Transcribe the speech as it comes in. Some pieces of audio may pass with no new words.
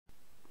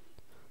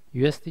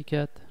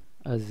USDCAD,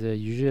 as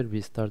usual,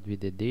 we start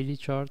with the daily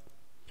chart.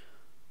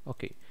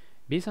 Okay,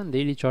 based on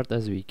daily chart,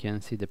 as we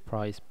can see, the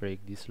price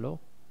break this low.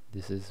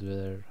 This is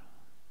where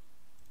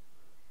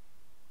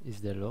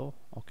is the low.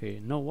 Okay,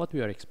 now what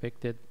we are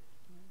expecting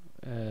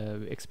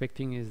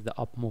is the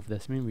up move.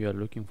 That means we are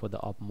looking for the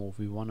up move.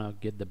 We want to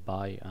get the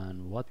buy,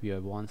 and what we are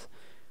wants,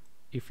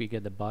 if we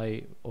get the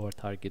buy, our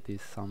target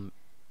is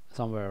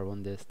somewhere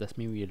around this. That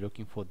means we are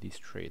looking for this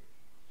trade.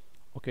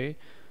 Okay,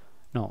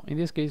 now in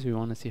this case we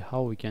want to see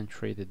how we can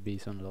trade it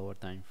based on lower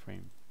time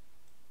frame.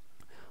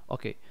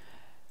 Okay,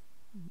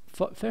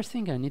 first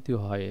thing I need to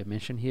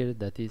mention here,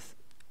 that is,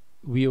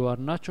 we are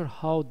not sure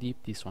how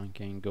deep this one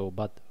can go,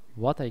 but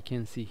what I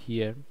can see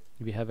here,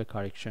 we have a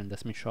correction.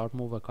 That's means sharp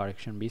move, a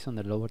correction based on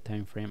the lower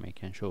time frame. I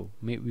can show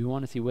we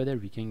want to see whether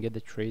we can get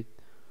the trade,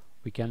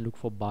 we can look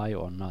for buy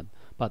or not.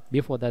 But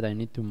before that, I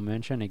need to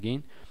mention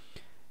again,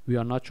 we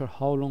are not sure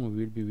how long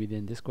we will be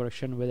within this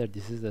correction, whether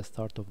this is the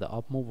start of the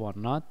up move or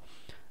not.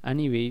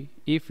 Anyway,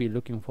 if we're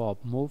looking for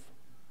up move,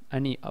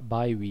 any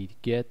buy we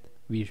get,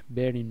 we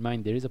bear in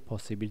mind there is a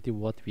possibility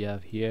what we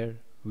have here,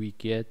 we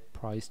get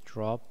price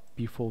drop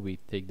before we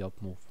take the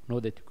up move. Now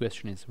the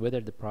question is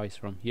whether the price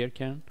from here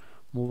can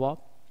move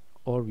up,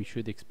 or we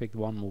should expect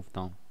one move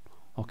down.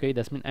 Okay,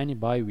 that means any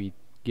buy we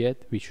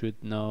get, we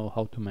should know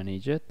how to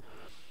manage it.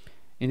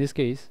 In this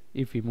case,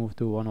 if we move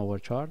to 1 hour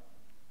chart,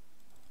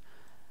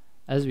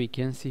 as we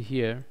can see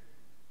here,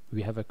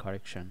 we have a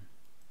correction,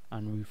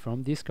 and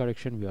from this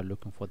correction we are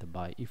looking for the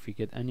buy. If we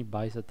get any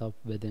buy setup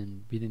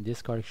within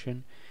this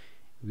correction,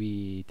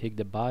 we take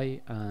the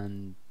buy,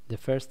 and the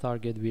first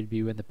target will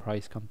be when the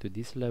price come to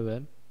this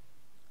level,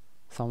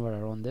 somewhere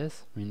around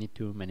this. We need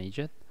to manage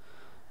it.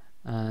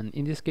 And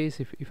in this case,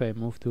 if I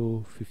move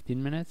to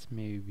 15 minutes,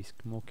 maybe it's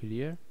more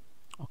clear.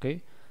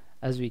 Okay,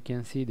 as we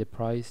can see the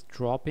price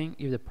dropping.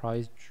 If the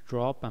price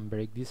drop and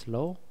break this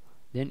low,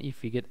 then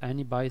if we get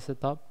any buy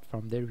setup,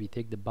 from there we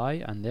take the buy.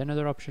 And then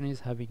another option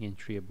is having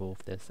entry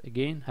above this.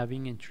 Again,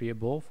 having entry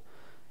above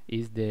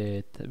is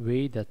the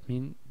way that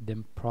mean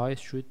the price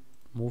should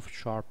move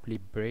sharply,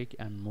 break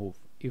and move.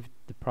 If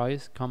the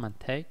price come and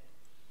take,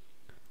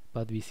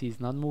 but we see it's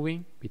not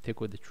moving, we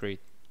take with the trade.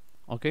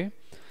 Okay,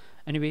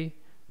 anyway,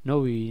 now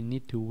we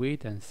need to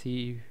wait and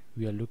see if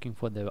we are looking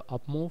for the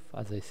up move.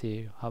 As I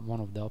say,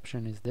 one of the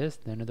option is this.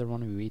 The another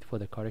one, we wait for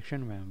the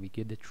correction when we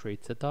get the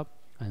trade set up,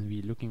 and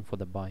we're looking for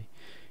the buy.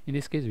 In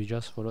this case, we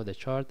just follow the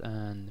chart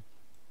and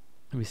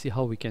we see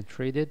how we can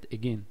trade it.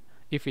 Again,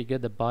 if we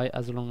get the buy,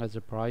 as long as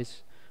the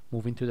price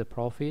move into the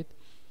profit,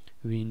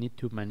 we need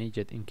to manage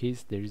it in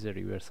case there is a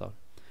reversal.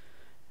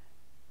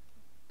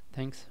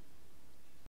 Thanks.